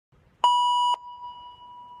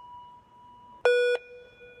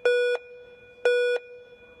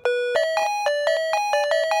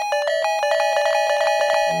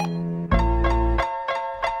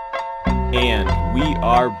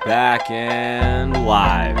are back and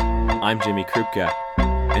live. I'm Jimmy Krupka,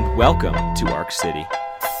 and welcome to Arc City.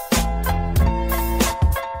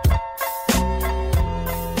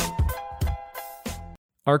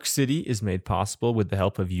 Arc City is made possible with the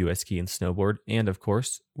help of US Ski and Snowboard, and of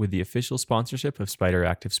course, with the official sponsorship of Spyder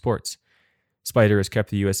Active Sports. Spyder has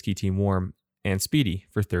kept the US Ski team warm and speedy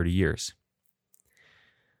for 30 years.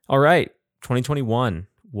 All right, 2021.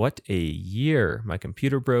 What a year. My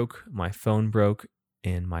computer broke, my phone broke,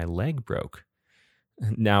 and my leg broke.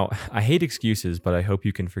 Now, I hate excuses, but I hope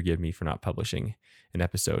you can forgive me for not publishing an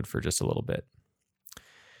episode for just a little bit.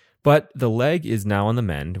 But the leg is now on the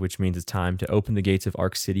mend, which means it's time to open the gates of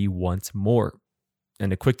Arc City once more.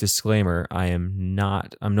 And a quick disclaimer, I'm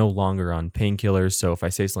no longer on painkillers, so if I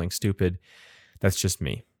say something stupid, that's just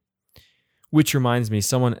me. Which reminds me,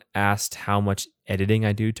 someone asked how much editing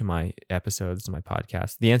I do to my episodes, to my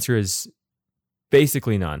podcast. The answer is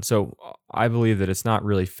basically none. So I believe that it's not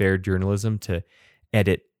really fair journalism to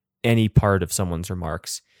edit any part of someone's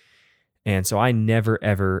remarks. And so I never,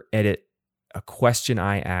 ever edit a question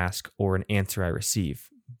I ask or an answer I receive.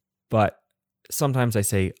 But sometimes I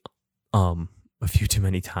say, a few too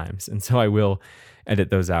many times. And so I will edit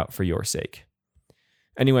those out for your sake.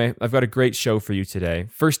 Anyway, I've got a great show for you today.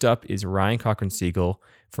 First up is Ryan Cochran-Siegel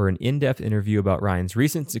for an in-depth interview about Ryan's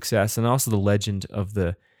recent success and also the legend of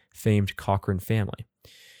the famed Cochran family.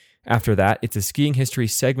 After that, it's a skiing history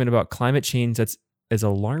segment about climate change that's as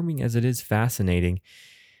alarming as it is fascinating.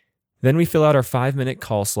 Then we fill out our 5-minute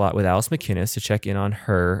call slot with Alice McInnes to check in on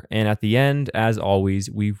her. And at the end, as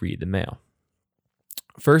always, we read the mail.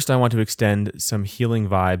 First, I want to extend some healing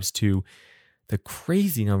vibes to the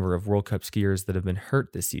crazy number of World Cup skiers that have been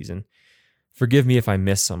hurt this season. Forgive me if I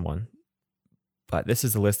miss someone, but this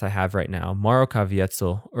is the list I have right now. Mauro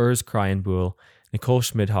Kvyatzel, Urs Kreienbuhl, Nicole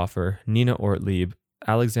Schmidhofer, Nina Ortlieb,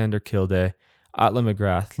 Alexander Kilde, Atle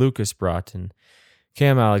McGrath, Lucas Broughton,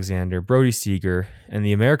 Cam Alexander, Brody Seeger, and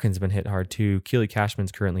the Americans have been hit hard too. Keely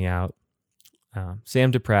Cashman's currently out.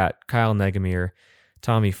 Sam DePratt, Kyle Negamir,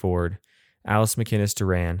 Tommy Ford, Alice McInnes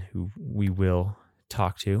Duran, who we will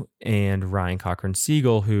talk to, and Ryan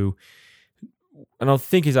Cochran-Siegel, who I don't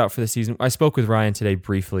think he's out for the season. I spoke with Ryan today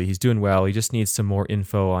briefly. He's doing well. He just needs some more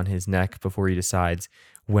info on his neck before he decides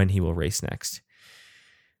when he will race next.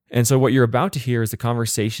 And so what you're about to hear is the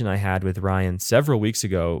conversation I had with Ryan several weeks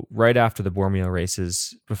ago, right after the Bormio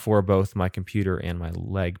races, before both my computer and my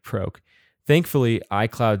leg broke. Thankfully,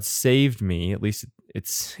 iCloud saved me. At least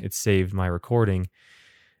it's saved my recording.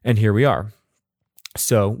 And here we are.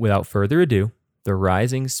 So without further ado, the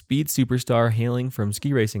rising speed superstar hailing from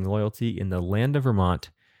ski racing loyalty in the land of Vermont,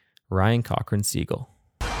 Ryan Cochran-Siegel.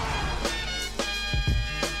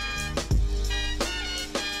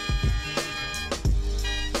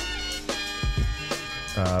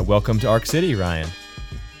 Welcome to Arc City, Ryan.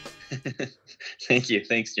 Thank you.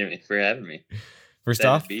 Thanks, Jimmy, for having me. First Glad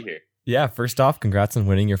off, to be here. Yeah, first off, congrats on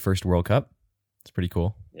winning your first World Cup. It's pretty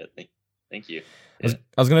cool. Yeah, thank you. I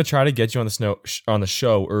was going to try to get you on the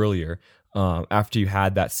show earlier after you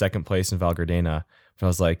had that second place in Val Gardena, but I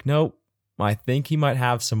was like, nope, I think he might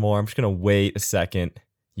have some more. I'm just going to wait a second.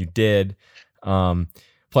 You did.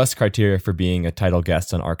 Plus, criteria for being a title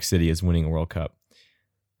guest on Arc City is winning a World Cup.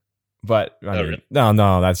 But I mean, really?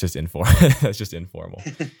 No, that's just informal. That's just informal.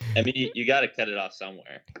 I mean, you got to cut it off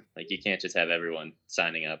somewhere. Like, you can't just have everyone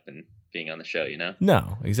signing up and being on the show, you know?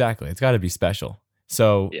 No, exactly. It's got to be special.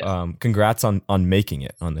 So, Yeah. Congrats on making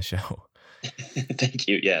it on the show. Thank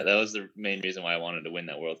you. Yeah, that was the main reason why I wanted to win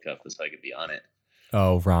that World Cup, was so I could be on it.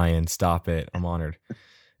 Oh, Ryan, stop it. I'm honored.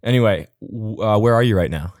 Anyway, where are you right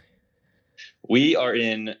now? We are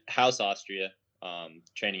in Haus, Austria,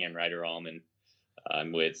 training in Ryder Alman.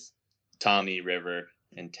 I'm with Tommy, River,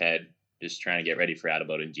 and Ted, just trying to get ready for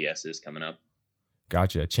Adelboden and GS's coming up.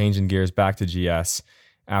 Gotcha. Changing gears back to GS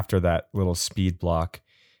after that little speed block.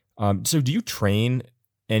 So do you train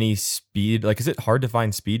any speed? Like, is it hard to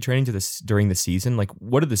find speed training during the season? Like,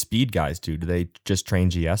 what do the speed guys do? Do they just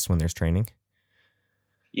train GS when there's training?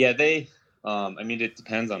 Yeah, I mean, it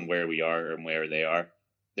depends on where we are and where they are.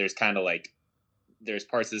 There's kind of like, there's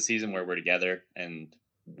parts of the season where we're together, and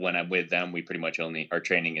when I'm with them, we pretty much our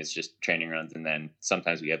training is just training runs. And then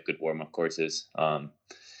sometimes we have good warm-up courses. I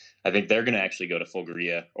think they're going to actually go to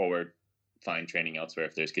Folgaria or find training elsewhere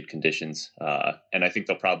if there's good conditions. And I think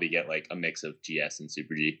they'll probably get like a mix of GS and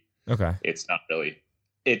Super G. Okay.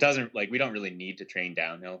 We don't really need to train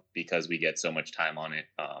downhill because we get so much time on it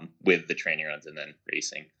with the training runs and then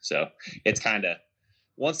racing. So it's kind of,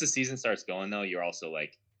 once the season starts going though,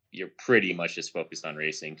 you're pretty much just focused on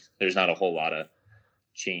racing. There's not a whole lot of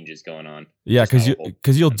changes going on. Yeah,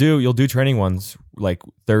 because you'll do training ones like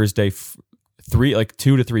Thursday, like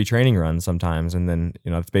 2 to 3 training runs sometimes, and then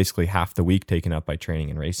it's basically half the week taken up by training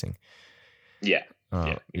and racing. Yeah.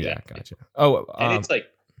 Yeah, Exactly. gotcha. Oh, And it's like,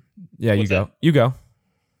 yeah, you go. that? You go.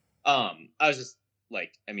 I was just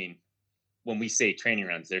like, I mean, when we say training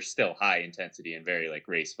runs, they're still high intensity and very like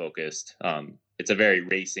race focused. It's a very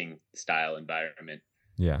racing style environment.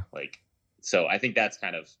 Yeah. Like, so I think that's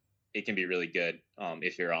kind of, it can be really good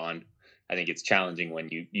if you're on. I think it's challenging when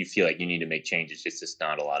you feel like you need to make changes. It's just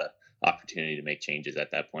not a lot of opportunity to make changes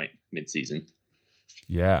at that point mid-season.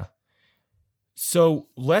 Yeah. So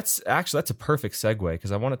that's a perfect segue,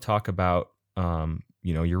 because I want to talk about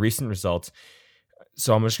your recent results.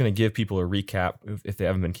 So I'm just going to give people a recap if they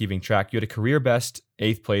haven't been keeping track. You had a career best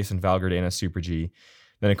 8th place in Val Gardena Super G,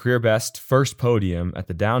 then a career best first podium at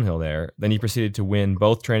the downhill there. Then you proceeded to win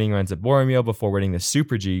both training runs at Bormio before winning the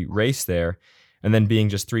Super G race there, and then being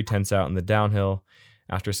just 3/10 out in the downhill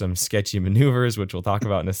after some sketchy maneuvers, which we'll talk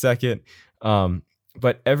about in a second.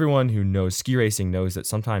 But everyone who knows ski racing knows that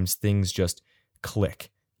sometimes things just click,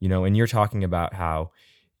 and you're talking about how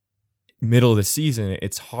middle of the season,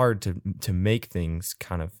 it's hard to make things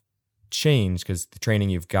kind of change because the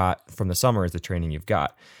training you've got from the summer is the training you've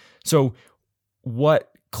got. So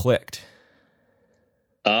what clicked?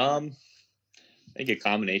 I think a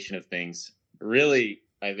combination of things. Really,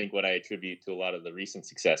 I think what I attribute to a lot of the recent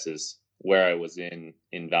successes where I was in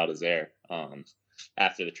Val d'Isère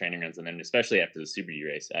after the training runs, and then especially after the Super G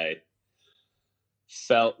race, I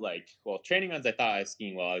felt like, well, training runs, I thought I was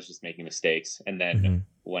skiing well. I was just making mistakes. And then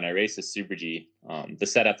when I raced the Super G, the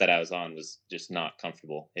setup that I was on was just not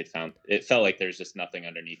comfortable. It felt like there's just nothing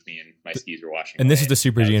underneath me and my skis were washing And away. This is the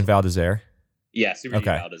Super G in Val d'Isère? Yeah, Super G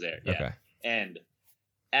in Val d'Isère. Yeah. Okay. And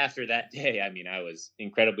after that day, I mean, I was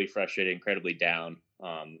incredibly frustrated, incredibly down,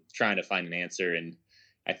 trying to find an answer. And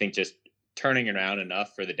I think just turning around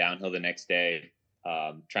enough for the downhill the next day,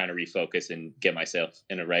 trying to refocus and get myself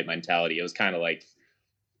in a right mentality. It was kind of like,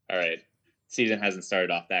 all right, season hasn't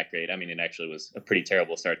started off that great. I mean, it actually was a pretty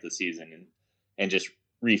terrible start to the season, and just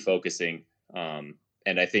refocusing.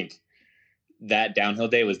 And I think that downhill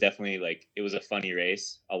day was definitely like, it was a funny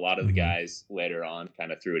race. A lot of the guys later on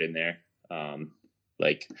kind of threw it in there.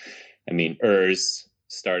 Urs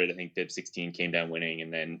started, I think bib 16 came down winning,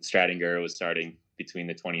 and then Stradinger was starting between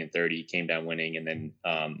the 20 and 30, came down winning. And then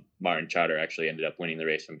Martin Charter actually ended up winning the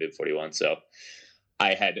race from bib 41. So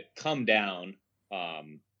I had come down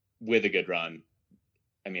with a good run.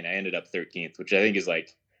 I mean, I ended up 13th, which I think is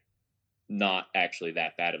like not actually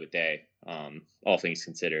that bad of a day, all things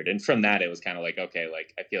considered. And from that, it was kind of like, okay,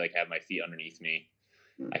 like I feel like I have my feet underneath me.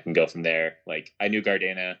 I can go from there. Like I knew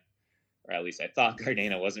Gardena, or at least I thought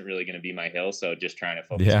Gardena wasn't really going to be my hill. So just trying to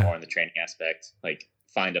focus more on the training aspect, like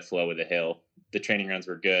find a flow with the hill. The training runs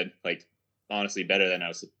were good, like honestly better than I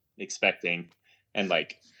was expecting. And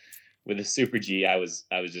like with the Super G, I was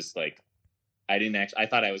just like, I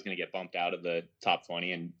thought I was going to get bumped out of the top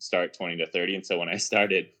 20 and start 20 to 30. And so when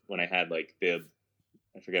I had like bib,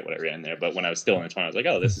 I forget what I ran there, but when I was still in the 20, I was like,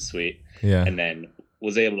 oh, this is sweet. Yeah. And then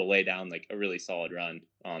was able to lay down like a really solid run,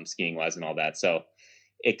 skiing wise and all that. So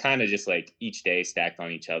it kind of just like each day stacked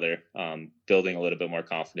on each other, building a little bit more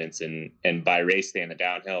confidence. And by race day in the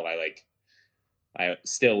downhill, I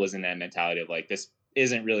still was in that mentality of like, this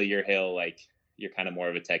isn't really your hill. Like you're kind of more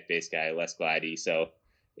of a tech based guy, less glidey. So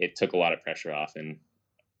it took a lot of pressure off, and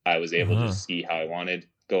I was able to ski how I wanted,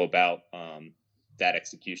 go about that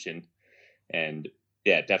execution. And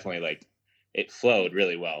yeah, definitely like it flowed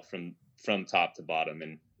really well from top to bottom.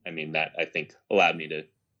 And I mean, that I think allowed me to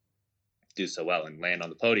do so well and land on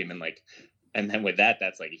the podium. And then with that,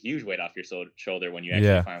 that's like a huge weight off your shoulder when you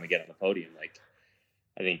actually finally get on the podium. Like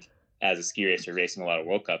I think as a ski racer racing a lot of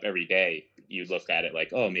World Cup every day, you look at it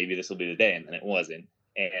like, oh, maybe this will be the day. And then it wasn't.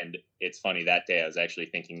 And it's funny, that day I was actually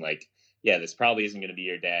thinking like, yeah, this probably isn't going to be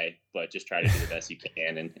your day, but just try to do the best you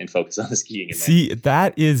can and focus on the skiing. And see,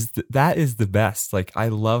 that is the best. Like, I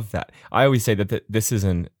love that. I always say that this is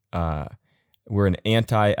we're an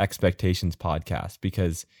anti-expectations podcast,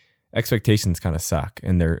 because expectations kind of suck,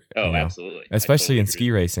 and they're absolutely, especially in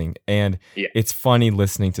ski racing. And it's funny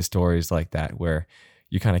listening to stories like that where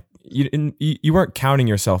you kind of you weren't counting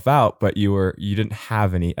yourself out, but you didn't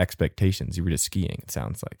have any expectations. You were just skiing, it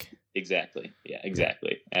sounds like. Exactly. Yeah,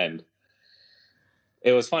 exactly. And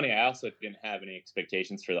it was funny. I also didn't have any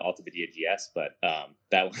expectations for the Alta Badia GS, but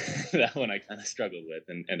that one I kind of struggled with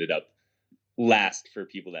and ended up last for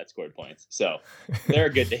people that scored points. So there are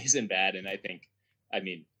good days and bad. And I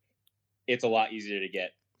mean, it's a lot easier to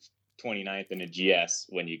get 29th in a GS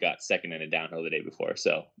when you got second in a downhill the day before.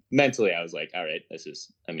 So mentally I was like, all right,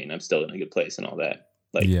 I'm still in a good place and all that.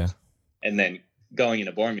 Like, and then going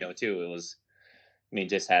into Bormio too, it was I mean,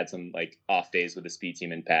 just had some like off days with the speed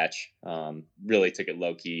team in Patch. Really took it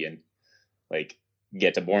low key and like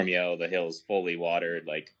get to Bormio, the hills fully watered,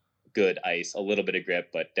 like good ice, a little bit of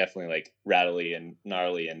grip, but definitely like rattly and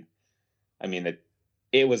gnarly. And I mean,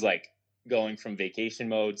 it was like going from vacation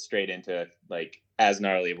mode straight into like as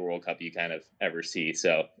gnarly of a World Cup you kind of ever see.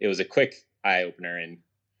 So it was a quick eye opener. And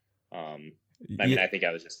I mean, I think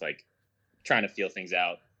I was just like trying to feel things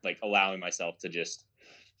out, like allowing myself to just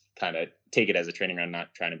kind of take it as a training run,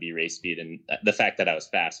 not trying to be race speed. And the fact that I was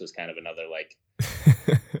fast was kind of another like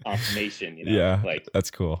confirmation, you know. Yeah, like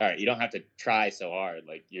that's cool. All right, you don't have to try so hard.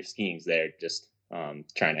 Like your skiing's there, just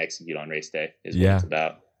trying to execute on race day is what it's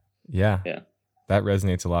about. Yeah. That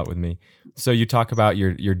resonates a lot with me. So you talk about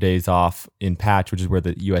your days off in Patch, which is where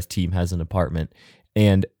the U.S. team has an apartment,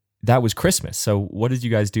 and that was Christmas. So what did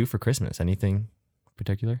you guys do for Christmas? Anything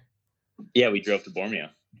particular? Yeah, we drove to Bormio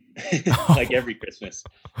like every Christmas.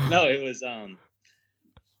 No,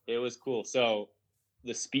 it was cool. So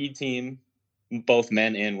the speed team, both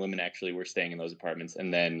men and women actually were staying in those apartments.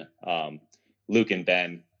 And then Luke and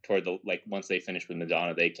Ben toward the, like once they finished with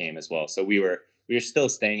Madonna, they came as well. So we were still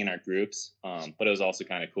staying in our groups. But it was also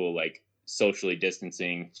kind of cool, like socially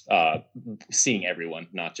distancing, seeing everyone,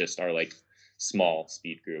 not just our like small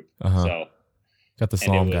speed group. So got the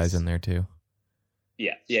slalom guys in there too.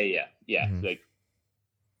 Yeah. Mm-hmm. Like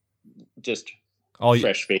just all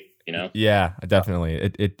fresh face, you know? Yeah,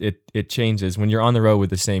 definitely. It changes when you're on the road with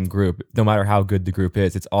the same group. No matter how good the group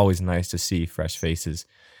is, it's always nice to see fresh faces.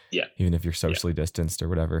 Yeah. Even if you're socially distanced or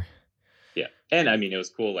whatever. Yeah. And I mean, it was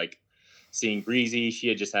cool, like seeing Breezy. She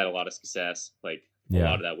had just had a lot of success. Like a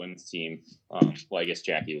lot of that women's team. Well, I guess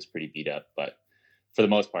Jackie was pretty beat up, but for the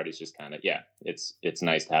most part, it's just kind of, it's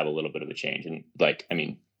nice to have a little bit of a change. And like, I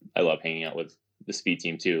mean, I love hanging out with the speed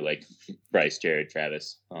team too, like Bryce, Jared,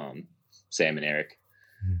 Travis, Sam, and Eric.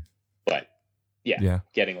 But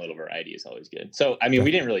getting a little variety is always good. So I mean, we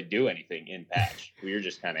didn't really do anything in Patch. We were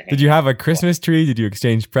just kind of. Did you have a Christmas tree? Did you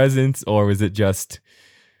exchange presents, or was it just?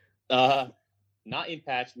 Not in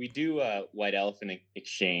Patch. We do White Elephant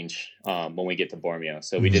exchange when we get to Bormio.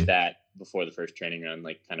 So we did that before the first training run,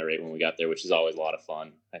 like kind of right when we got there, which is always a lot of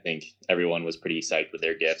fun. I think everyone was pretty psyched with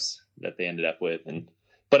their gifts that they ended up with,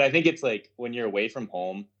 but I think it's like when you're away from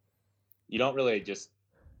home, you don't really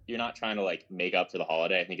you're not trying to like make up for the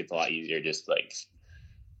holiday. I think it's a lot easier just like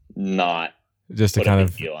not just to kind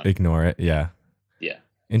of ignore it. Yeah. Yeah.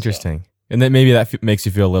 Interesting. So. And then maybe that makes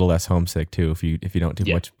you feel a little less homesick too, if you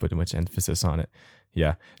don't put much emphasis on it.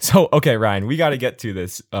 Yeah. So, okay, Ryan, we got to get to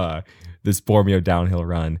this Bormio downhill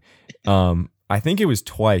run. I think it was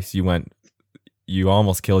twice you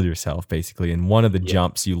almost killed yourself basically. In one of the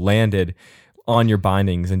jumps, you landed on your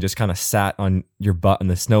bindings and just kind of sat on your butt in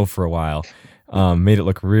the snow for a while. Made it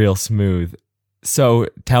look real smooth. So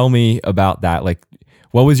tell me about that. Like,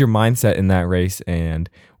 what was your mindset in that race? And,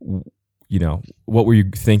 you know, what were you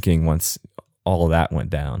thinking once all of that went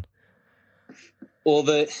down? Well,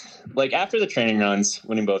 after the training runs,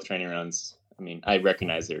 winning both training runs, I mean, I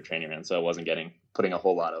recognized they were training runs, so I wasn't putting a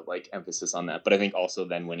whole lot of like emphasis on that. But I think also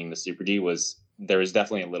then winning the Super G there was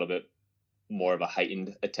definitely a little bit more of a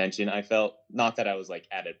heightened attention. I felt, not that I was like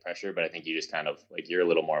added pressure, but I think you just kind of like, you're a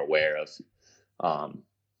little more aware of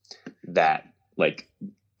that like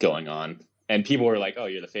going on. And people were like, oh,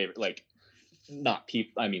 you're the favorite. Like, not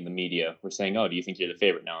people, I mean, the media were saying, oh, do you think you're the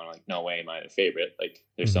favorite now? And I'm like, no way am I the favorite. Like,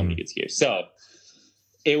 there's so many good skiers. So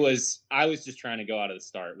I was just trying to go out of the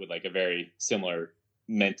start with like a very similar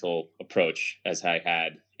mental approach as I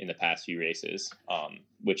had in the past few races,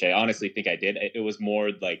 which I honestly think I did. It was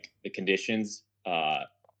more like the conditions.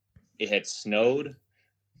 It had snowed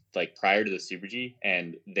like prior to the Super G,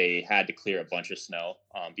 and they had to clear a bunch of snow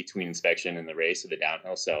between inspection and the race of the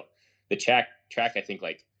downhill. So the track, I think,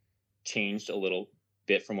 like changed a little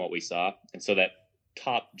bit from what we saw. And so that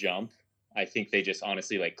top jump, I think they just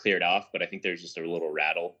honestly like cleared off, but I think there's just a little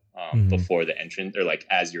rattle before the entrance, or like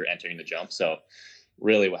as you're entering the jump. So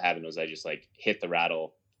really what happened was I just like hit the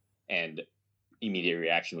rattle, and immediate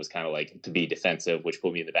reaction was kind of like to be defensive, which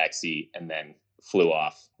put me in the back seat, and then flew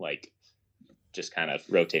off, like just kind of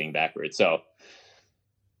rotating backwards. So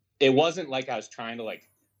it wasn't like I was trying to like,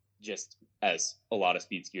 just as a lot of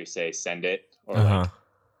speed skiers say, send it or like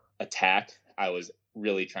attack. I was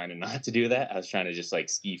really trying to not to do that. I was trying to just like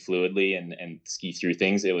ski fluidly and ski through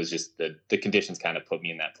things. It was just the conditions kind of put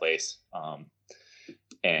me in that place.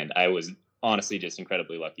 And I was honestly just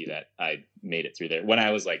incredibly lucky that I made it through there. When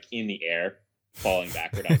I was like in the air falling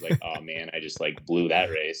backward, I was like, oh man, I just like blew that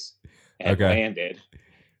race and landed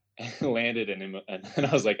and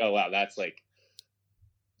I was like, oh wow, that's like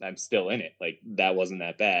I'm still in it. Like that wasn't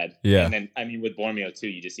that bad. Yeah. And then, I mean, with Bormio too,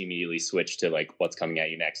 you just immediately switch to like what's coming at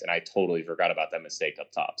you next. And I totally forgot about that mistake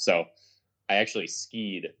up top. So I actually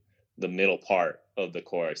skied the middle part of the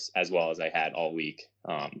course as well as I had all week.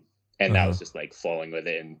 And that was just like flowing with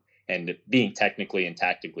it and being technically and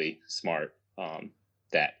tactically smart.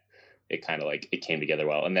 That it kind of like it came together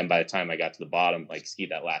well. And then by the time I got to the bottom, like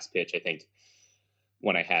skied that last pitch, I think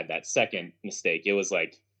when I had that second mistake, it was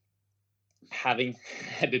like having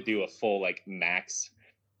had to do a full like max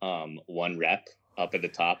 1 rep up at the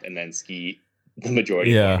top and then ski the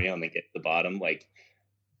majority of Bormio and then get to the bottom. Like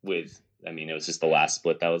with, I mean, it was just the last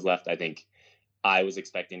split that was left. I think I was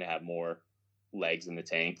expecting to have more legs in the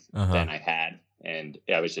tank than I had. And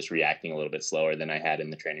I was just reacting a little bit slower than I had in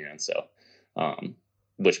the training run. So,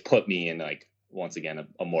 which put me in like, once again,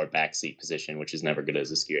 a more backseat position, which is never good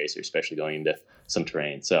as a ski racer, especially going into some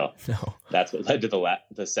terrain. So that's what led to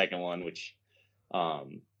the second one, which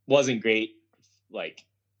wasn't great. Like,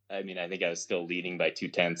 I mean, I think I was still leading by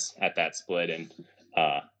 2/10 at that split. And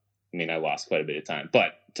I mean, I lost quite a bit of time,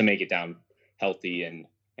 but to make it down healthy and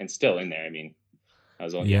still in there, I mean, I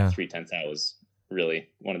was only 3/10 out. Was really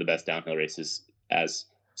one of the best downhill races as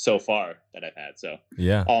so far that I've had. So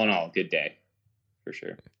all in all, good day for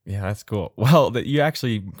sure. Yeah, that's cool. Well, you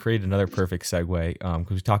actually created another perfect segue because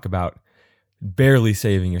we talk about barely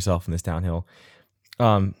saving yourself in this downhill.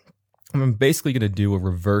 I'm basically going to do a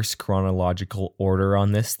reverse chronological order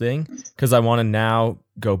on this thing because I want to now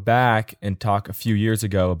go back and talk a few years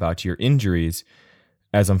ago about your injuries,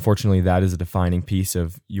 as unfortunately that is a defining piece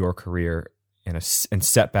of your career and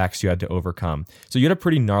setbacks you had to overcome. So you had a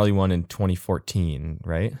pretty gnarly one in 2014,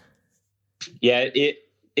 right? Yeah,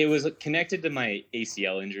 it was connected to my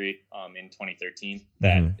ACL injury in 2013.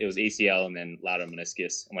 That it was ACL and then lateral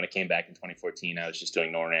meniscus. And when I came back in 2014, I was just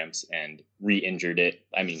doing NORAMs and re-injured it.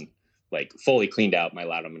 I mean, like fully cleaned out my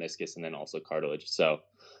lateral meniscus and then also cartilage. So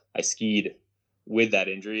I skied with that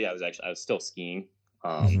injury. I was still skiing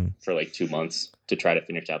for like 2 months to try to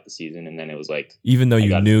finish out the season. And then it was like, even though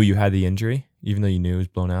you knew you had the injury, even though you knew it was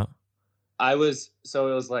blown out. It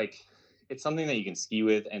was like, it's something that you can ski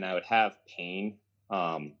with. And I would have pain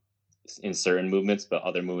in certain movements, but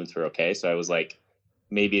other movements were okay. So I was like,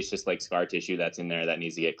 maybe it's just like scar tissue that's in there that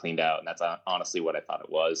needs to get cleaned out. And that's honestly what I thought it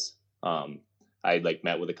was. I like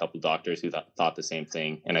met with a couple doctors who thought the same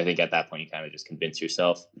thing. And I think at that point you kind of just convince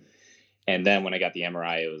yourself. And then when I got the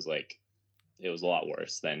MRI, it was a lot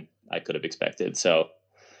worse than I could have expected. So,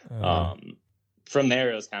 from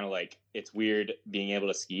there, it was kind of like, it's weird being able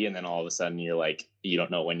to ski. And then all of a sudden you're like, you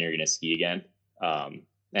don't know when you're going to ski again.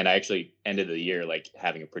 And I actually ended the year like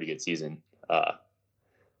having a pretty good season,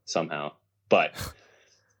 somehow, but,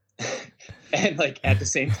 and like at the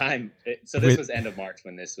same time, so this was end of March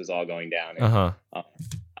when this was all going down. And,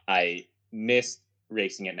 I missed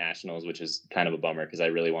racing at nationals, which is kind of a bummer because I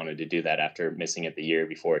really wanted to do that after missing it the year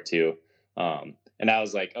before too. And I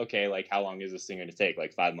was like, okay, like how long is this thing going to take?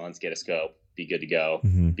 Like 5 months, get a scope, be good to go,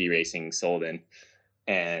 be racing Solden.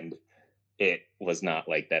 And it was not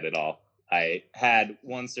like that at all. I had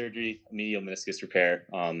one surgery, medial meniscus repair,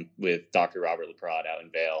 with Dr. Robert Leprad out in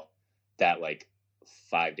Vail that like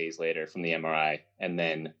 5 days later from the MRI. And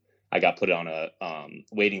then I got put on a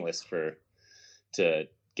waiting list to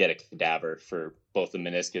get a cadaver for both the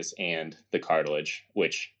meniscus and the cartilage,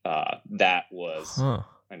 which that was, I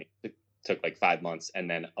mean, it took like 5 months and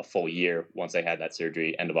then a full year once I had that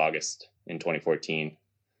surgery, end of August in 2014.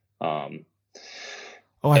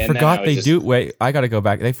 I forgot they do. Wait, I got to go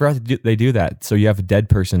back. They forgot they do that. So you have a dead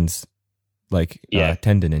person's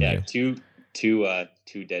tendon in you.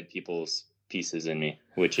 Two dead people's pieces in me,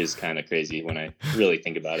 which is kind of crazy when I really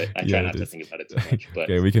think about it. I try not to think about it too much. But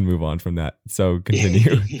okay, we can move on from that. So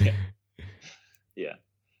continue.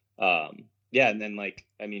 Yeah. And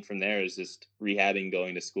then from there is just rehabbing,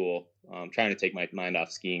 going to school, trying to take my mind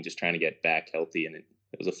off skiing, just trying to get back healthy. And it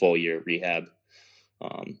was a full year of rehab.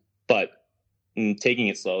 But taking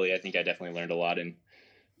it slowly, I think I definitely learned a lot. And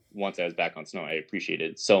once I was back on snow, I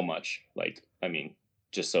appreciated it so much.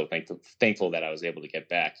 Just so thankful that I was able to get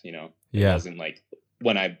back, It wasn't like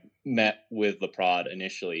when I met with Leprad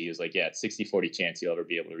initially, he was like, yeah, it's 60-40 chance you'll ever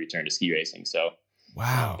be able to return to ski racing. So,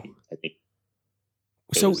 wow. I think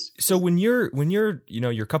so when you're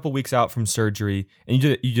you're a couple weeks out from surgery and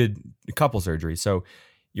you did a couple surgeries. So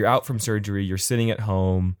you're out from surgery, you're sitting at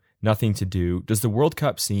home, nothing to do. Does the World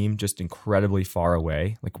Cup seem just incredibly far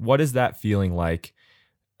away? Like, what is that feeling like?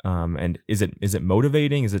 And is it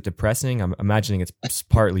motivating? Is it depressing? I'm imagining it's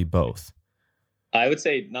partly both. I would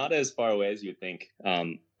say not as far away as you'd think.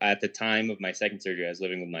 At the time of my second surgery, I was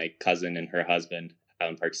living with my cousin and her husband out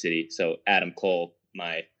in Park City. So Adam Cole,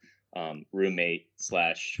 my roommate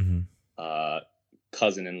slash Mhm.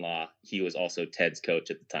 cousin-in-law. He was also Ted's coach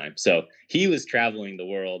at the time. So he was traveling the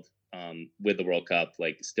world with the World Cup,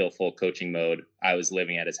 like still full coaching mode. I was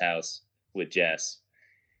living at his house with Jess.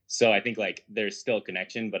 So I think like there's still a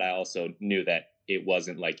connection, but I also knew that it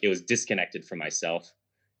wasn't like it was disconnected from myself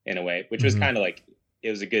in a way, which was Mhm. kind of like it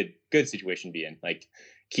was a good situation to be in, like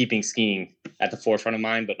keeping skiing at the forefront of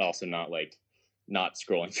mind, but also not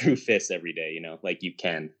scrolling through FIS every day, like you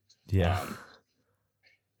can. Yeah.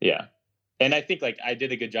 Yeah. And I think like I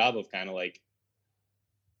did a good job of kind of like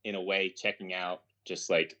in a way checking out, just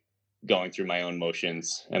like going through my own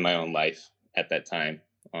motions and my own life at that time.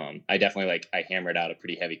 I definitely I hammered out a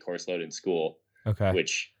pretty heavy course load in school, Okay.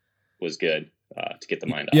 which was good to get the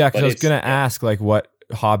mind off. Yeah, because But I was gonna ask like what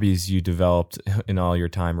hobbies you developed in all your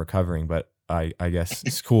time recovering, but I guess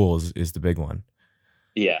school is the big one.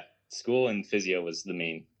 Yeah, school and physio was the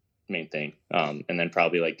main thing, and then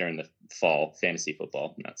probably like during the fall, fantasy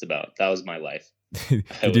football. And that was my life.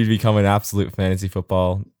 Did you become an absolute fantasy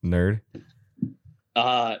football nerd?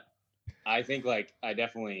 I think like I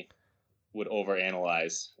definitely would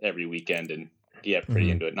overanalyze every weekend and get pretty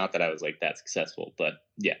into it. Not that I was like that successful, but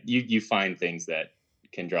yeah, you find things that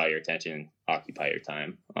can draw your attention and occupy your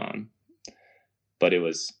time. But it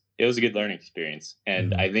was a good learning experience,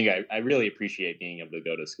 and I think I really appreciate being able to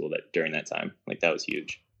go to school during that time. Like that was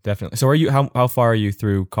huge. Definitely. So how far are you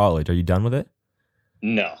through college? Are you done with it?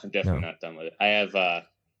 No, I'm definitely not done with it. I have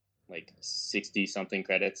like 60 something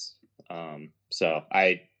credits. So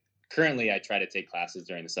I try to take classes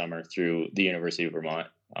during the summer through the University of Vermont,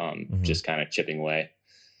 just kind of chipping away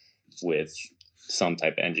with some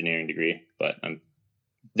type of engineering degree, but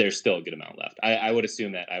there's still a good amount left. I would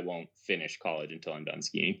assume that I won't finish college until I'm done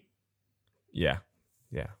skiing. Yeah.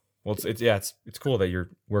 Well, it's cool that you're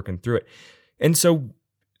working through it. And so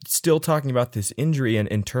still talking about this injury and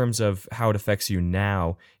in terms of how it affects you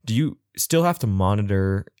now, do you still have to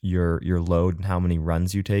monitor your load and how many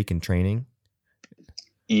runs you take in training?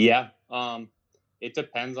 Yeah. It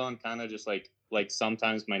depends on kind of just like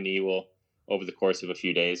sometimes my knee will, over the course of a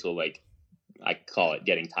few days, will I call it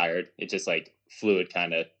getting tired. It just like fluid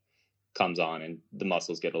kind of comes on and the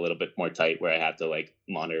muscles get a little bit more tight where I have to like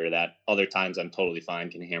monitor that. Other times I'm totally fine,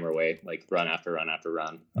 can hammer away, like run after run after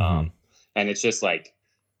run. And it's just like,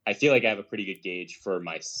 I feel like I have a pretty good gauge for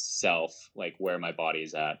myself, like where my body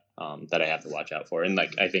is at, that I have to watch out for. And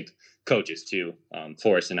like, I think coaches too,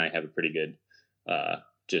 Forrest and I have a pretty good,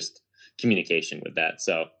 just communication with that.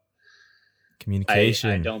 So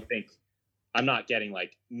communication. I don't think I'm not getting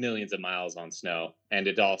like millions of miles on snow, and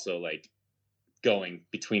it also like going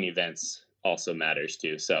between events also matters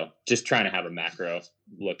too. So just trying to have a macro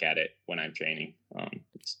look at it when I'm training.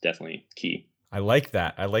 It's definitely key. I like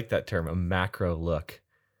that term, a macro look.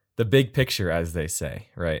 The big picture, as they say,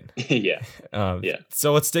 right? Yeah.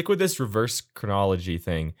 So let's stick with this reverse chronology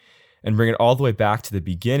thing and bring it all the way back to the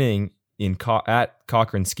beginning at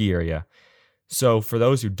Cochrane Ski Area. So for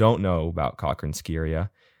those who don't know about Cochrane Ski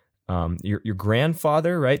Area, your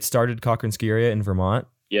grandfather, right, started Cochrane Ski Area in Vermont.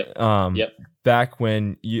 Yep. Back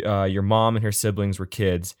when your mom and her siblings were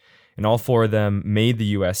kids, and all four of them made the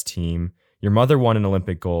U.S. team. Your mother won an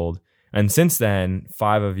Olympic gold. And since then,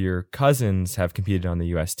 5 of your cousins have competed on the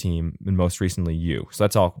U.S. team, and most recently you. So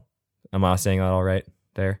that's all. Am I saying that all right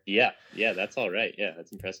there? Yeah, that's all right. Yeah,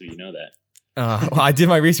 that's impressive. You know that. Well, I did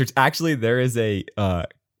my research. Actually, there is a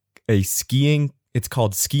skiing. It's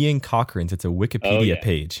called Skiing Cochranes. It's a Wikipedia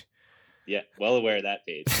page. Yeah, well aware of that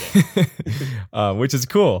page. Yeah. Which is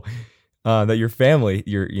cool. That your family,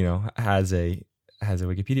 has a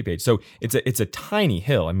Wikipedia page. So it's a tiny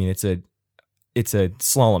hill. I mean, it's a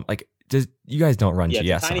slalom. Like, you guys don't run GS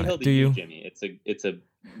it's a tiny on hill it, to do you? Jimmy. It's a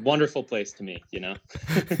wonderful place to me, And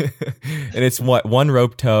it's what, 1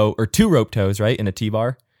 rope toe or 2 rope toes, right? And a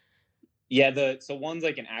T-bar? Yeah, so one's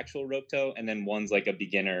like an actual rope toe, and then one's like a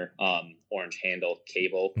beginner orange handle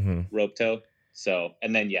cable rope toe. So,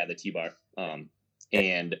 and then the T-bar.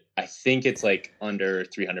 And I think it's like under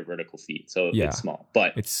 300 vertical feet. So it's small,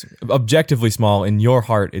 but it's objectively small. In your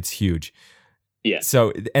heart, it's huge. Yeah.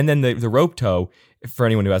 So, and then the rope toe, for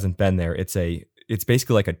anyone who hasn't been there, it's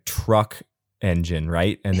basically like a truck engine,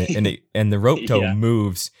 right? And the rope toe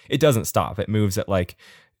moves. It doesn't stop. It moves at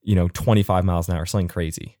 25 miles an hour, something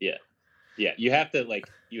crazy. Yeah. Yeah. You have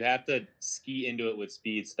to ski into it with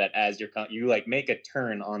speed so that as you like make a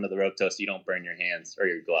turn onto the rope toe so you don't burn your hands or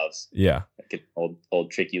your gloves. Yeah. Like an old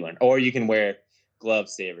trick you learned. Or you can wear glove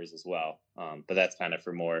savers as well. But that's kind of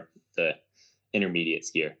for more the intermediate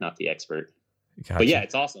skier, not the expert. Gotcha. But yeah,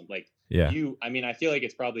 it's awesome. Like I feel like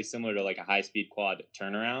it's probably similar to like a high speed quad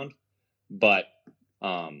turnaround, but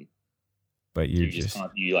but you're just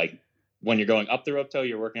you like when you're going up the rope toe,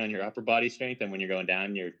 you're working on your upper body strength, and when you're going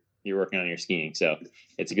down, you're working on your skiing. So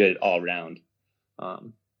it's a good all around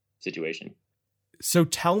situation. So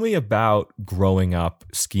tell me about growing up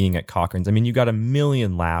skiing at Cochran's. I mean, you got a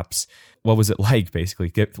million laps. What was it like,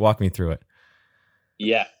 basically? Walk me through it.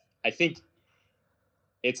 Yeah, I think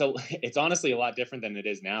it's honestly a lot different than it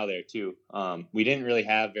is now there too. We didn't really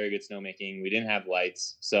have very good snowmaking. We didn't have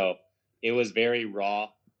lights. So it was very raw,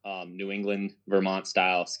 New England, Vermont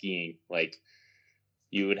style skiing. Like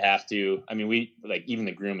you would have to, I mean, even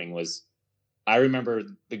the grooming was, I remember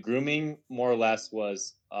the grooming more or less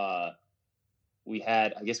was, we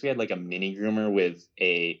had like a mini groomer with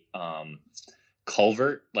a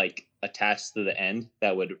culvert like attached to the end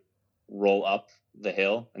that would roll up the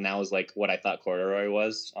hill, and that was like what I thought corduroy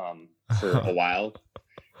was for a while.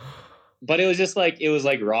 But it was just like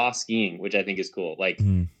raw skiing, which I think is cool. Like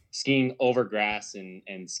skiing over grass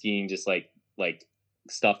and skiing just like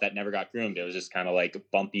stuff that never got groomed. It was just kind of like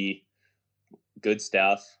bumpy, good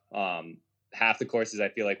stuff. Half the courses I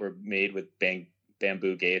feel like were made with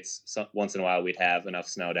bamboo gates. So once in a while we'd have enough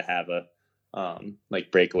snow to have a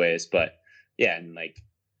like breakaways, but yeah, and like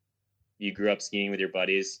you grew up skiing with your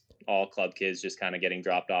buddies, all club kids, just kind of getting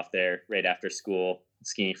dropped off there right after school,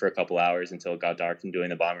 skiing for a couple hours until it got dark and doing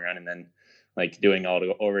the bombing run, and then like doing all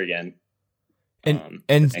over again. And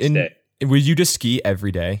would you just ski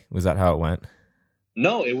every day? Was that how it went?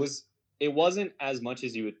 No, it wasn't as much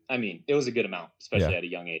as you would. I mean, it was a good amount, especially at a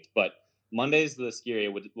young age, but Mondays the ski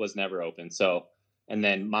area was never open. So, and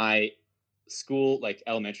then my school, like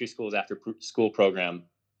elementary schools after school program,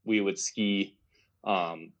 we would ski,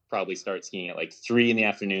 probably start skiing at like 3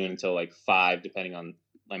 p.m. until like 5, depending on,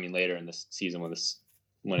 I mean, later in the season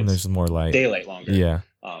when there's more light, daylight longer. Yeah.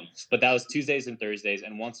 But that was Tuesdays and Thursdays.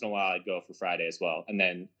 And once in a while I'd go for Friday as well. And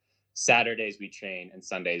then Saturdays we train, and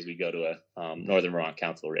Sundays we go to a Northern Vermont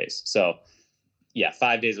Council race. So yeah,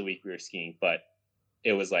 5 days a week we were skiing, but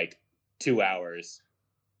it was like 2 hours,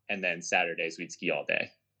 and then Saturdays we'd ski all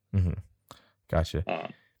day. Mm-hmm.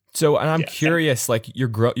 Gotcha. So, and I'm curious, like you're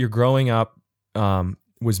growing up,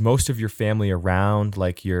 was most of your family around,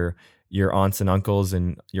 like your aunts and uncles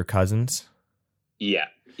and your cousins? Yeah.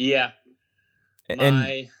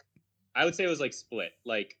 I would say it was like split.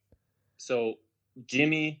 Like, so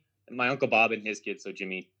Jimmy, my Uncle Bob and his kids, so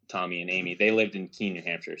Jimmy, Tommy, and Amy, they lived in Keene, New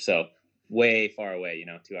Hampshire. So way far away,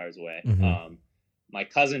 2 hours away. Mm-hmm. My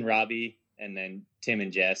cousin Robbie, and then Tim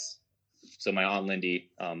and Jess, so my Aunt Lindy,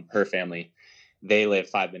 her family, they live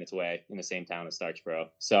 5 minutes away in the same town as Starchboro.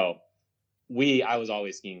 So I was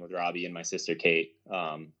always skiing with Robbie and my sister Kate.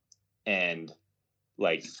 And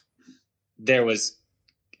like it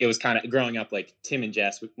was kind of growing up, like Tim and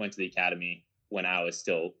Jess went to the academy when I was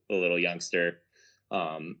still a little youngster.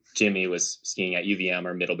 Jimmy was skiing at UVM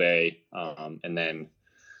or Middlebury. And then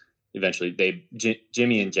eventually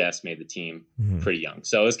Jimmy and Jess made the team pretty young.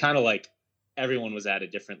 So it was kind of like everyone was at a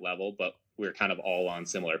different level, but we were kind of all on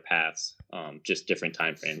similar paths, just different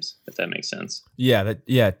time frames, if that makes sense. Yeah,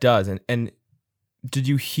 it does. And did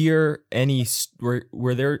you hear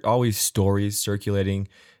were there always stories circulating,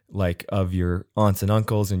 like of your aunts and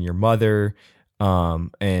uncles and your mother,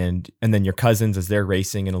 and then your cousins as they're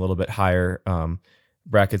racing in a little bit higher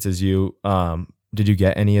brackets as you? Did you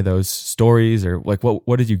get any of those stories, or like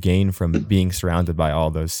what did you gain from being surrounded by all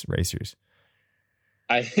those racers?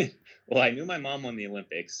 I knew my mom won the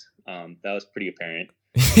Olympics. That was pretty apparent.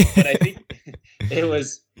 But I think it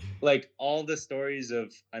was like all the stories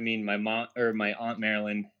of, I mean, my Aunt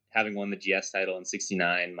Marilyn having won the GS title in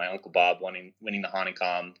 '69, my Uncle Bob winning the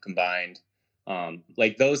Hahnenkamm combined,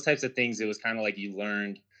 like those types of things. It was kind of like you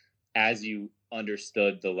learned as you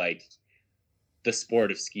understood the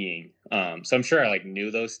sport of skiing. So I'm sure I like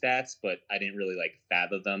knew those stats, but I didn't really like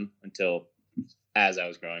fathom them until as I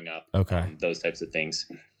was growing up. Okay. Those types of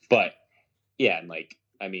things. But yeah, and like,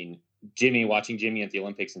 I mean, watching Jimmy at the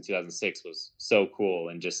Olympics in 2006 was so cool,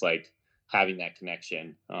 and just like having that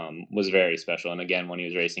connection was very special. And again, when he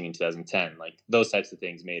was racing in 2010, like those types of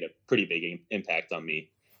things made a pretty big impact on me.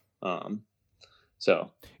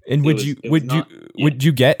 So, and would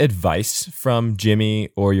you get advice from Jimmy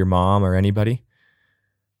or your mom or anybody?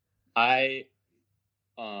 I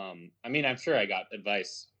mean, I'm sure I got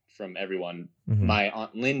advice from everyone. Mm-hmm. My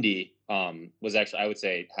Aunt Lindy was actually, I would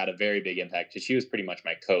say, had a very big impact, because she was pretty much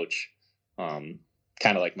my coach, kind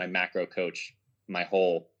of like my macro coach, my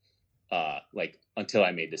whole like until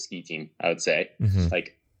I made the ski team, I would say. Mm-hmm.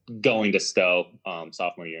 Like going to Stowe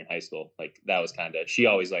sophomore year in high school, like that was kind of, she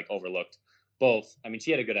always like overlooked both. I mean,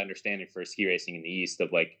 she had a good understanding for ski racing in the East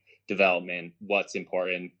of like development, what's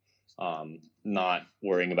important, not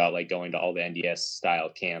worrying about like going to all the NDS style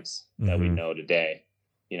camps that we know today,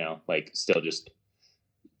 like still just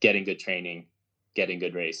getting good training, getting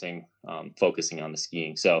good racing, focusing on the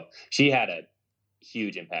skiing. So she had a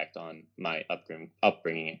huge impact on my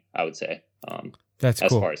upbringing, I would say. That's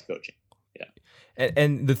cool. As far as coaching. Yeah.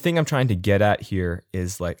 And the thing I'm trying to get at here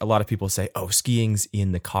is like a lot of people say, oh, skiing's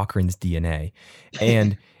in the Cochran's DNA.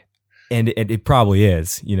 And and it probably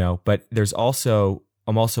is, but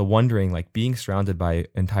I'm also wondering, like, being surrounded by an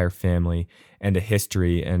entire family and a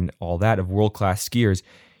history and all that of world-class skiers,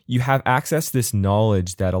 you have access to this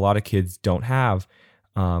knowledge that a lot of kids don't have,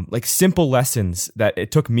 like simple lessons that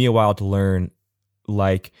it took me a while to learn,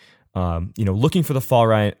 like, looking for the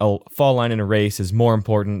fall line in a race is more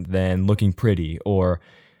important than looking pretty, or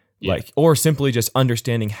or simply just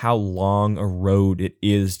understanding how long a road it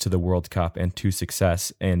is to the World Cup and to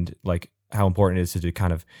success, and like how important it is to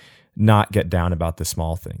kind of not get down about the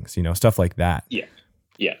small things, stuff like that. Yeah.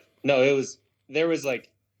 Yeah. No, it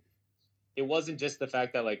wasn't just the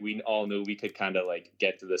fact that like we all knew we could kind of like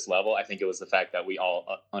get to this level. I think it was the fact that we all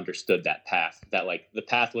understood that path, that like the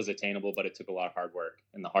path was attainable, but it took a lot of hard work,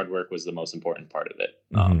 and the hard work was the most important part of it.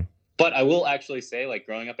 But I will actually say, like,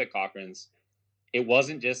 growing up at Cochran's, it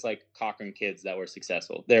wasn't just like Cochrane kids that were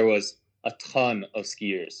successful. There was a ton of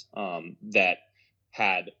skiers that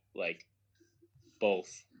had like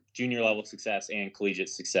both junior level success and collegiate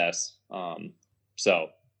success. So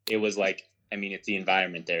it was like, I mean, it's the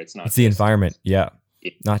environment there. It's the environment. Yeah.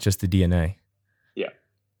 Not just the DNA. Yeah.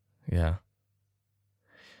 Yeah.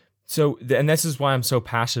 So, and this is why I'm so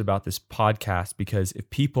passionate about this podcast, because if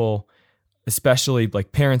people, especially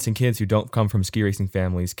like parents and kids who don't come from ski racing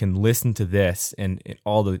families, can listen to this and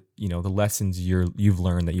all the, the lessons you've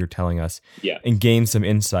learned that you're telling us, and gain some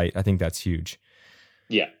insight, I think that's huge.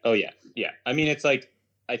 Yeah. Oh yeah. Yeah. I mean, it's like,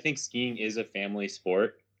 I think skiing is a family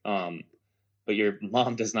sport. But your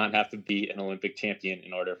mom does not have to be an Olympic champion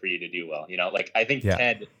in order for you to do well. Like I think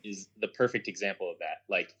Ted is the perfect example of that.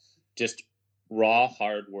 Like just raw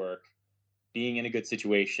hard work, being in a good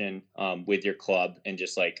situation with your club, and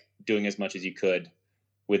just like doing as much as you could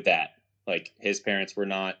with that. Like his parents were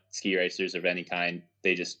not ski racers of any kind.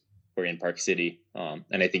 They just were in Park City.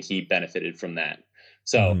 And I think he benefited from that.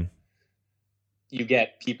 So you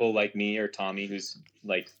get people like me or Tommy, who's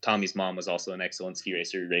like Tommy's mom was also an excellent ski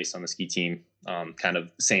racer, raced on the ski team, kind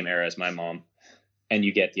of same era as my mom. And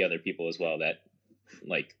you get the other people as well that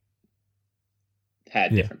like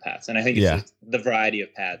had different paths. And I think it's just the variety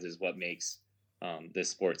of paths is what makes this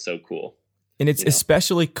sport so cool. And it's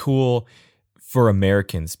especially cool for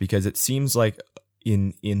Americans, because it seems like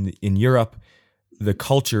in Europe, the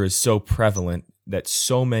culture is so prevalent that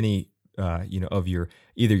so many of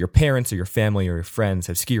either your parents or your family or your friends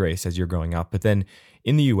have ski raced as you're growing up. But then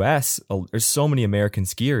in the US, there's so many American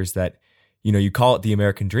skiers that, you call it the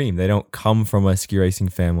American dream. They don't come from a ski racing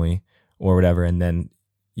family or whatever. And then,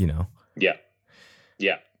 Yeah.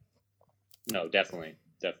 Yeah. No, definitely.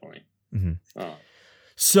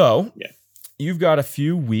 So you've got a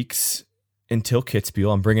few weeks until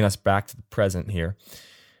Kitzbühel. I'm bringing us back to the present here.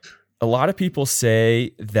 A lot of people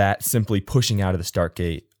say that simply pushing out of the start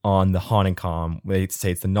gate on the Hahnenkamm, they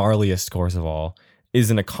say it's the gnarliest course of all, is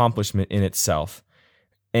an accomplishment in itself.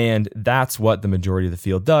 And that's what the majority of the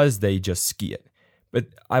field does. They just ski it. But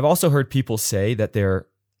I've also heard people say that there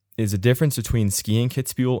is a difference between skiing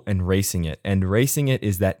Kitzbühel and racing it. And racing it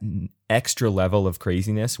is that extra level of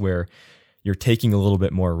craziness where you're taking a little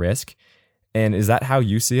bit more risk. And is that how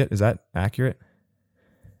you see it? Is that accurate?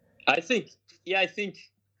 I think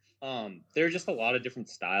there are just a lot of different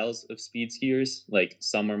styles of speed skiers. Like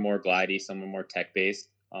some are more glidey, some are more tech based.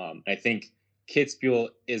 I think Kitzbühel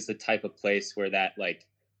is the type of place where that like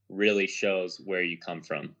really shows where you come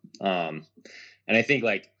from. And I think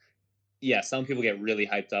some people get really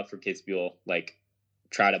hyped up for Kitzbühel, like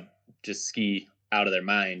try to just ski out of their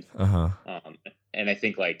mind. And I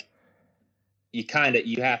think like you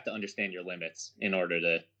have to understand your limits in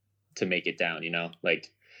order to make it down,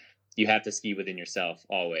 like you have to ski within yourself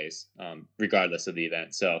always, regardless of the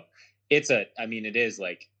event. So it is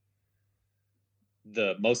like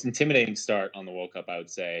the most intimidating start on the World Cup, I would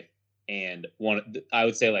say. And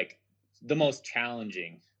like the most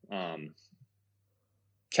challenging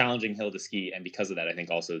hill to ski. And because of that, I think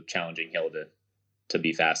also challenging hill to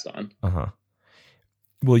be fast on.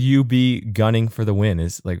 Will you be gunning for the win?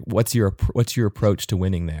 What's your approach to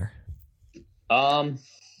winning there?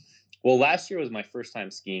 Well, last year was my first time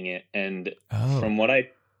skiing it, and from what I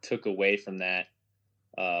took away from that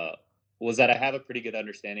was that I have a pretty good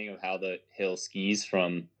understanding of how the hill skis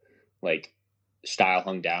from like style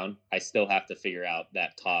hung down. I still have to figure out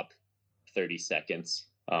that top 30 seconds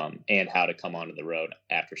and how to come onto the road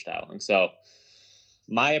after styling. So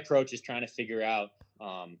my approach is trying to figure out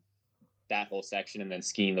that whole section and then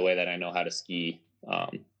skiing the way that I know how to ski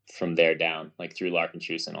from there down, like through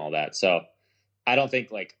Larkenshus and all that. So I don't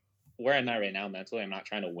think like where I'm at right now mentally, I'm not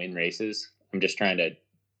trying to win races. I'm just trying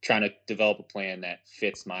to develop a plan that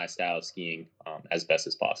fits my style of skiing as best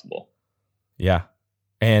as possible. Yeah.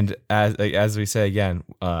 And as we say again,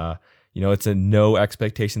 it's a no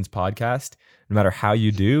expectations podcast. No matter how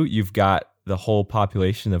you do, you've got the whole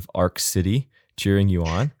population of Arc City cheering you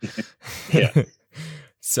on. Yeah.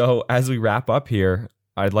 So as we wrap up here,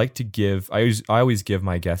 I'd like to I always give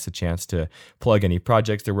my guests a chance to plug any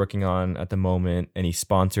projects they're working on at the moment, any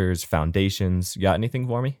sponsors, foundations. You got anything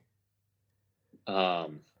for me?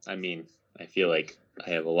 I mean, I feel like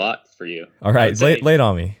I have a lot for you. All right, lay it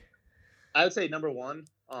on me. I would say number one,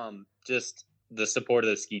 just the support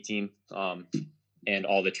of the ski team and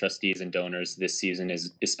all the trustees and donors this season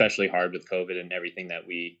is especially hard with COVID and everything that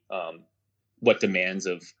what demands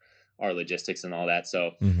of our logistics and all that.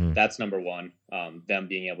 So that's number one, them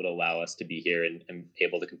being able to allow us to be here and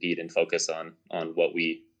able to compete and focus on what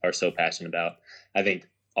we are so passionate about. I think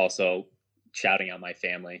also shouting out my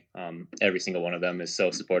family. Every single one of them is so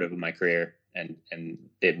supportive of my career and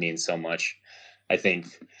it means so much. I think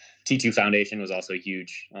T2 Foundation was also a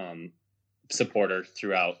huge supporter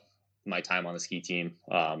throughout my time on the ski team.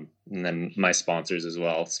 And then my sponsors as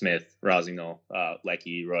well, Smith, Rosignol,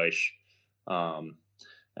 Lecky, Reusch.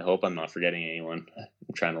 I hope I'm not forgetting anyone.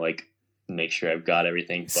 I'm trying to make sure I've got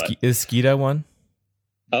everything. But is Skeeta one?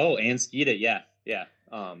 Oh, and Skeeta. Yeah. Yeah.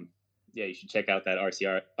 You should check out that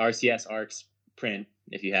RCS Arcs print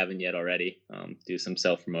if you haven't yet already. Do some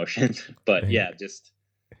self-promotion. But yeah,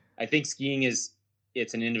 I think skiing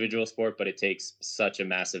it's an individual sport, but it takes such a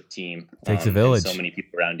massive team. It takes a village. So many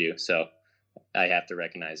people around you. So I have to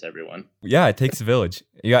recognize everyone. Yeah, it takes a village.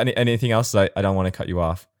 You got anything else? I don't want to cut you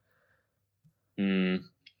off.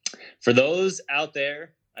 For those out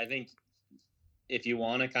there, I think if you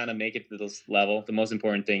want to kind of make it to this level, the most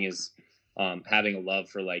important thing is having a love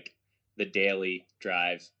for the daily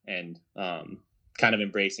drive and kind of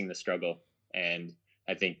embracing the struggle. And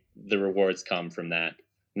I think the rewards come from that,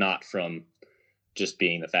 not from just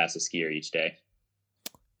being the fastest skier each day.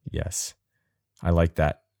 Yes, I like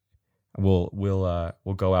that. We'll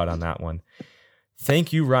go out on that one.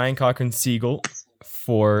 Thank you, Ryan Cochran-Siegel,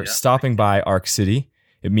 for stopping by Arc City.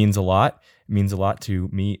 It means a lot. It means a lot to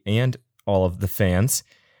me and all of the fans.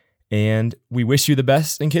 And we wish you the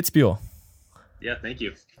best in Kitzbühel. Yeah, thank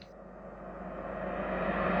you.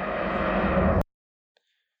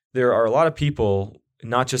 There are a lot of people,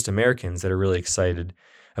 not just Americans, that are really excited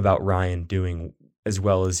about Ryan doing as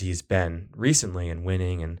well as he's been recently and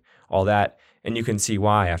winning and all that. And you can see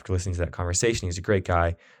why after listening to that conversation. He's a great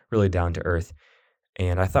guy, really down to earth.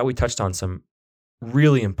 And I thought we touched on some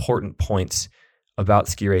really important points about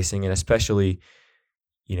ski racing, and especially,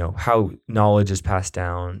 how knowledge is passed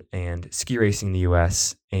down and ski racing in the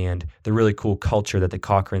US and the really cool culture that the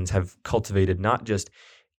Cochrans have cultivated, not just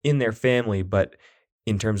in their family, but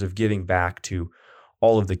in terms of giving back to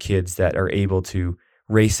all of the kids that are able to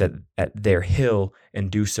race at their hill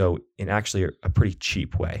and do so in actually a pretty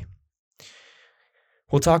cheap way.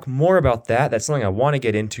 We'll talk more about that. That's something I want to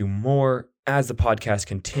get into more as the podcast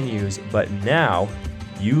continues. But now,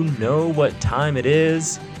 you know what time it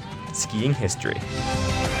is. Skiing history.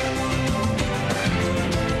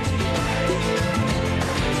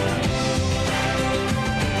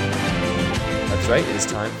 That's right. It is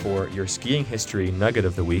time for your skiing history nugget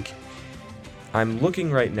of the week. I'm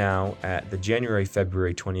looking right now at the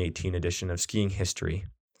January-February 2018 edition of Skiing History.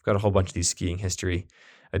 I've got a whole bunch of these skiing history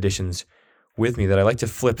editions with me that I like to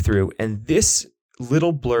flip through, and this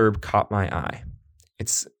little blurb caught my eye.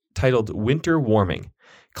 It's titled Winter Warming.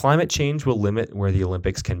 Climate change will limit where the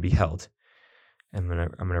Olympics can be held. I'm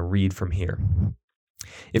gonna read from here.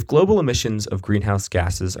 If global emissions of greenhouse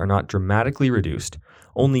gases are not dramatically reduced,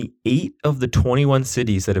 only 8 of the 21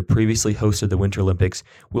 cities that have previously hosted the Winter Olympics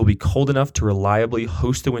will be cold enough to reliably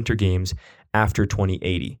host the Winter Games after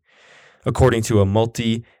 2080, according to a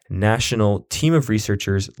multinational team of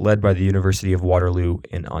researchers led by the University of Waterloo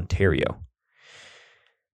in Ontario.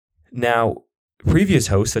 Now, previous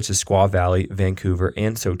hosts such as Squaw Valley, Vancouver,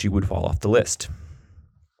 and Sochi would fall off the list.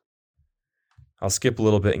 I'll skip a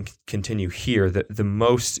little bit and continue here. The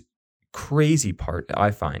most crazy part I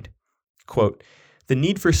find, quote, the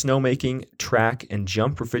need for snowmaking, track, and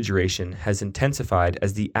jump refrigeration has intensified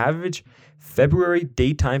as the average February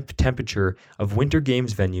daytime temperature of Winter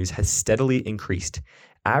Games venues has steadily increased.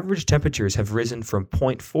 Average temperatures have risen from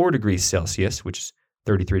 0.4 degrees Celsius, which is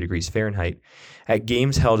 33 degrees Fahrenheit, at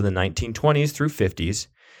games held in the 1920s through 50s,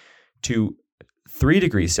 to 3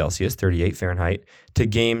 degrees Celsius, 38 Fahrenheit, to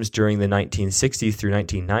games during the 1960s through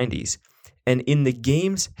 1990s. And in the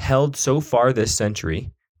games held so far this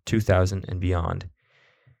century, 2000 and beyond,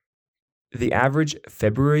 the average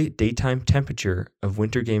February daytime temperature of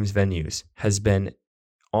Winter Games venues has been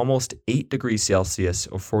almost 8 degrees Celsius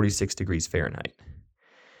or 46 degrees Fahrenheit.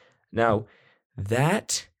 Now,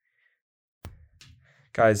 that,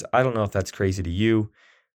 guys, I don't know if that's crazy to you,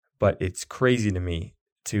 but it's crazy to me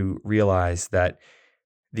to realize that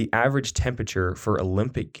the average temperature for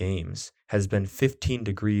Olympic Games has been 15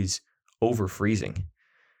 degrees over freezing.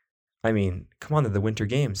 I mean, come on, to the Winter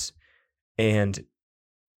Games. And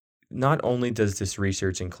not only does this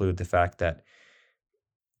research include the fact that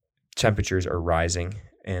temperatures are rising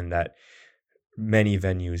and that many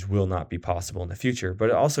venues will not be possible in the future, but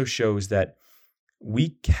it also shows that we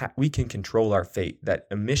can control our fate, that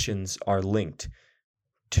emissions are linked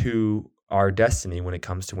to our destiny when it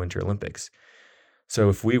comes to Winter Olympics. So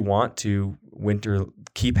if we want to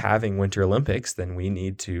keep having Winter Olympics, then we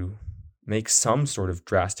need to make some sort of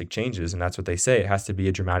drastic changes. And that's what they say. It has to be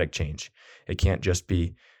a dramatic change. It can't just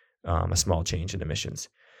be a small change in emissions.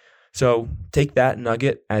 So take that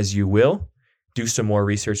nugget as you will. Do some more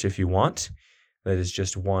research if you want. That is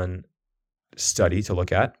just one study to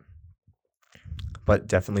look at, but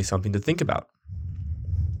definitely something to think about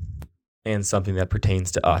and something that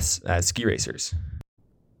pertains to us as ski racers.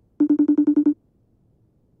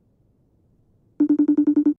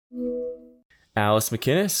 Alice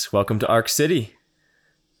McInnes, welcome to Arc City.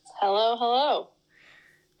 Hello, hello.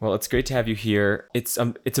 Well, it's great to have you here. It's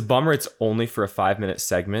a bummer it's only for a 5-minute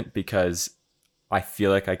segment because I feel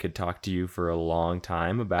like I could talk to you for a long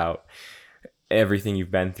time about everything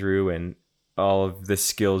you've been through and all of the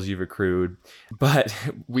skills you've accrued. But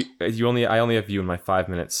I only have you in my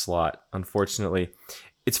 5-minute slot, unfortunately.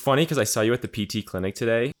 It's funny because I saw you at the PT clinic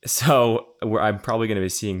today, so I'm probably going to be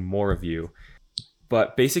seeing more of you.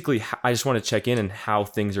 But basically, I just want to check in on how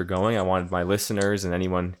things are going. I wanted my listeners and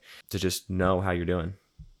anyone to just know how you're doing.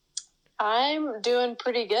 I'm doing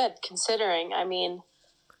pretty good, considering. I mean,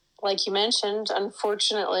 like you mentioned,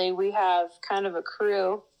 unfortunately, we have kind of a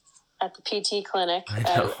crew at the PT clinic. I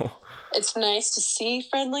know. It's nice to see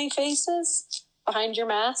friendly faces behind your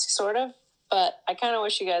mask, sort of. But I kind of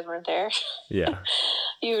wish you guys weren't there. Yeah.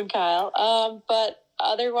 You and Kyle. But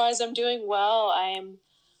otherwise, I'm doing well. I am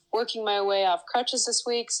working my way off crutches this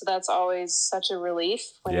week, so that's always such a relief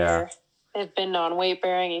when you've been on weight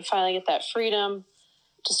bearing. You finally get that freedom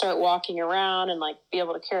to start walking around and like be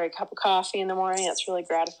able to carry a cup of coffee in the morning. That's really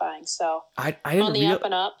gratifying. So I didn't on the up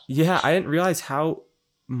and up. Yeah, I didn't realize how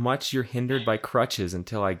much you're hindered by crutches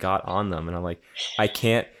until I got on them, and I'm like, I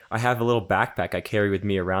have a little backpack I carry with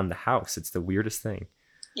me around the house. It's the weirdest thing.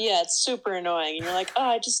 Yeah, it's super annoying. And you're like,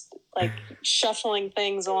 I just like shuffling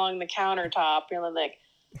things along the countertop. You're like,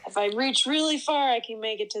 if I reach really far, I can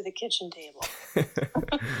make it to the kitchen table.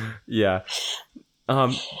 Yeah.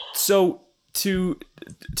 So to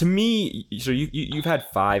me, so you've had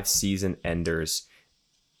 5 season enders,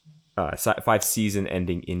 5 season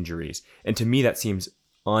ending injuries, and to me that seems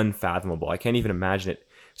unfathomable. I can't even imagine it.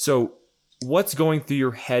 So what's going through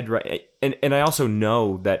your head right? And I also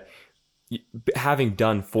know that having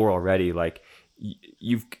done 4 already, like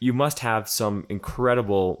you must have some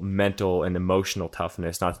incredible mental and emotional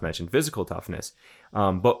toughness, not to mention physical toughness.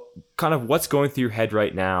 But kind of what's going through your head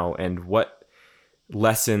right now, and what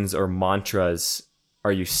lessons or mantras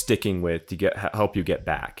are you sticking with to help you get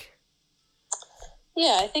back?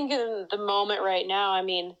 Yeah, I think in the moment right now, I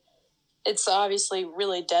mean, it's obviously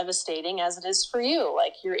really devastating, as it is for you.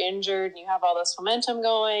 Like, you're injured and you have all this momentum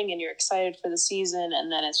going and you're excited for the season,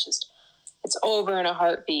 and then it's over in a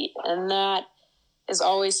heartbeat. And that is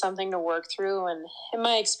always something to work through. And in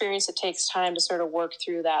my experience, it takes time to sort of work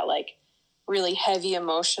through that like really heavy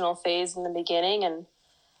emotional phase in the beginning. And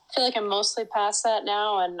I feel like I'm mostly past that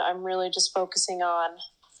now, and I'm really just focusing on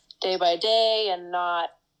day by day and not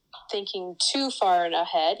thinking too far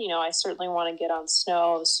ahead. You know, I certainly want to get on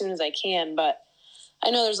snow as soon as I can, but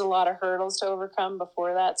I know there's a lot of hurdles to overcome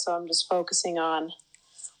before that. So I'm just focusing on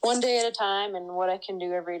one day at a time and what I can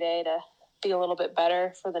do every day to be a little bit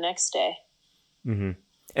better for the next day. Mm-hmm.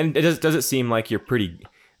 And does it seem like you're pretty,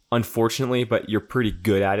 unfortunately, but you're pretty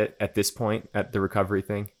good at it at this point, at the recovery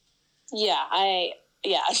thing?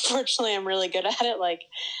 Yeah, unfortunately, I'm really good at it. Like,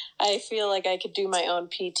 I feel like I could do my own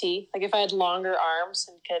PT. Like, if I had longer arms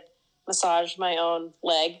and could massage my own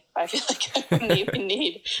leg, I feel like I wouldn't even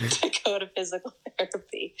need to go to physical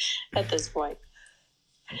therapy at this point.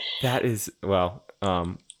 That is, well,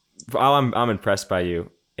 I'm impressed by you,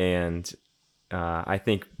 and I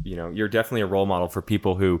think, you know, you're definitely a role model for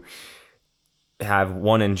people who have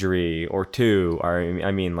one injury or two, or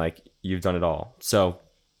I mean, like, you've done it all. So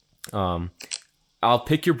I'll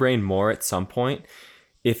pick your brain more at some point.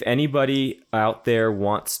 If anybody out there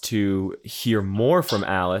wants to hear more from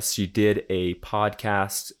Alice, she did a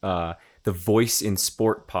podcast, the Voice in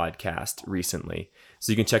Sport podcast recently.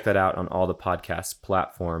 So you can check that out on all the podcast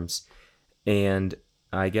platforms. And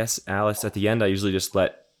I guess, Alice, at the end, I usually just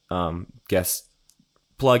let guests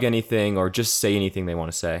plug anything or just say anything they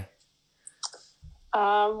want to say.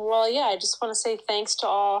 Well, yeah, I just want to say thanks to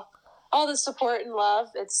all the support and love.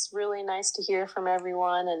 It's really nice to hear from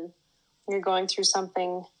everyone, and when you're going through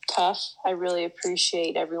something tough, I really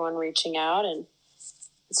appreciate everyone reaching out, and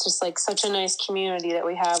it's just like such a nice community that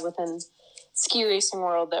we have within ski racing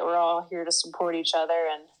world, that we're all here to support each other.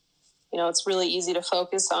 And it's really easy to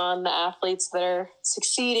focus on the athletes that are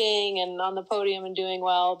succeeding and on the podium and doing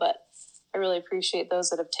well, but I really appreciate those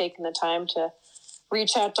that have taken the time to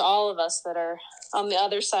reach out to all of us that are on the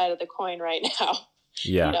other side of the coin right now.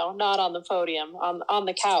 Yeah. Not on the podium, on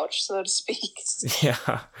the couch, so to speak.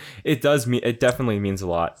 Yeah, it does. It definitely means a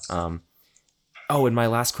lot. And my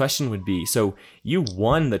last question would be, so you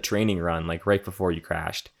won the training run like right before you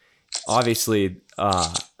crashed. Obviously,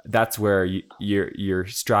 that's where you're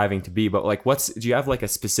striving to be. But like, do you have like a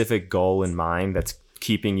specific goal in mind that's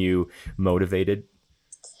keeping you motivated?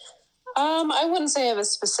 I wouldn't say I have a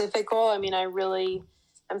specific goal. I mean, I really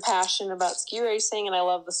am passionate about ski racing, and I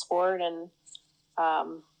love the sport. And I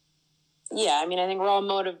think we're all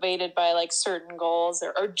motivated by like certain goals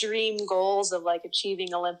or dream goals of like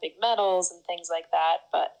achieving Olympic medals and things like that.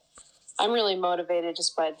 But I'm really motivated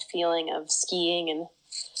just by the feeling of skiing and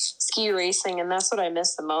ski racing. And that's what I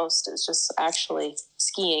miss the most, is just actually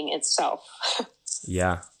skiing itself.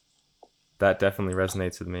 Yeah, that definitely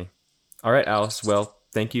resonates with me. All right, Alice. Well,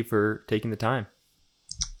 thank you for taking the time.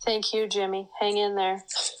 Thank you, Jimmy. Hang in there.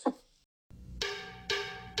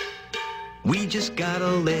 We just got a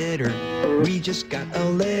letter. We just got a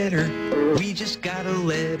letter. We just got a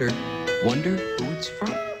letter. Wonder who it's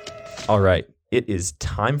from? All right, it is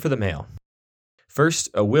time for the mail. First,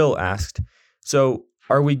 Will asked, so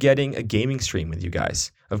are we getting a gaming stream with you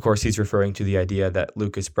guys? Of course, he's referring to the idea that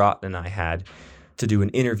Lucas Broughton and I had to do an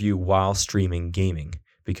interview while streaming gaming,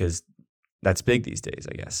 because that's big these days,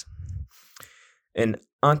 I guess. And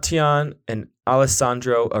Antian and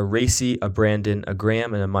Alessandro, a Racy, a Brandon, a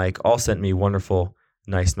Graham, and a Mike all sent me wonderful,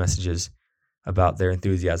 nice messages about their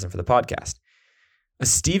enthusiasm for the podcast.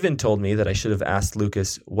 Steven told me that I should have asked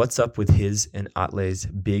Lucas what's up with his and Atle's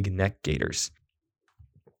big neck gaiters.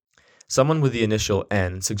 Someone with the initial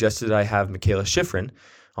N suggested I have Michaela Schifrin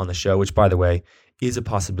on the show, which, by the way, is a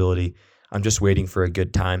possibility. I'm just waiting for a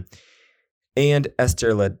good time. And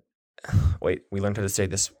Esther Ledecka,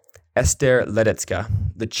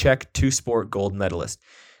 the Czech two-sport gold medalist.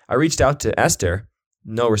 I reached out to Esther,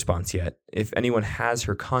 no response yet. If anyone has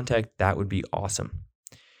her contact, that would be awesome.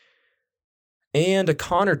 And a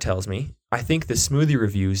Connor tells me, I think the smoothie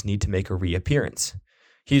reviews need to make a reappearance.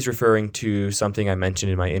 He's referring to something I mentioned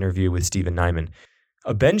in my interview with Stephen Nyman.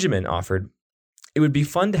 A Benjamin offered, it would be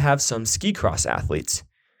fun to have some ski cross athletes.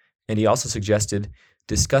 And he also suggested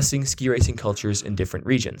discussing ski racing cultures in different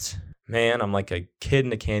regions. Man, I'm like a kid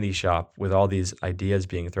in a candy shop with all these ideas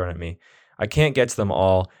being thrown at me. I can't get to them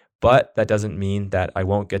all, but that doesn't mean that I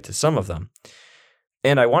won't get to some of them.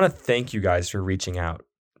 And I want to thank you guys for reaching out.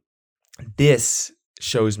 This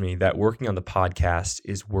shows me that working on the podcast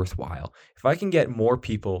is worthwhile. If I can get more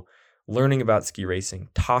people learning about ski racing,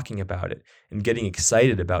 talking about it, and getting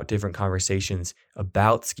excited about different conversations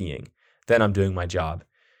about skiing, then I'm doing my job,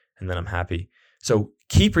 and then I'm happy. So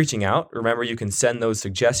keep reaching out. Remember, you can send those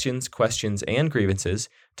suggestions, questions, and grievances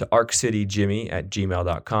to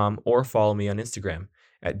arccityjimmy@gmail.com or follow me on Instagram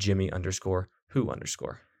at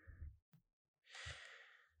Jimmy_who_.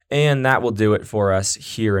 And that will do it for us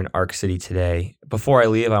here in Arc City today. Before I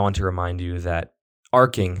leave, I want to remind you that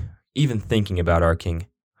arcing, even thinking about arcing,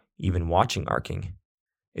 even watching arcing,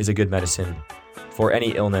 is a good medicine for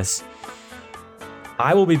any illness.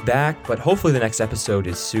 I will be back, but hopefully the next episode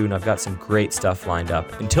is soon. I've got some great stuff lined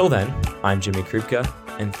up. Until then, I'm Jimmy Krupka,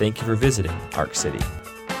 and thank you for visiting Arc City.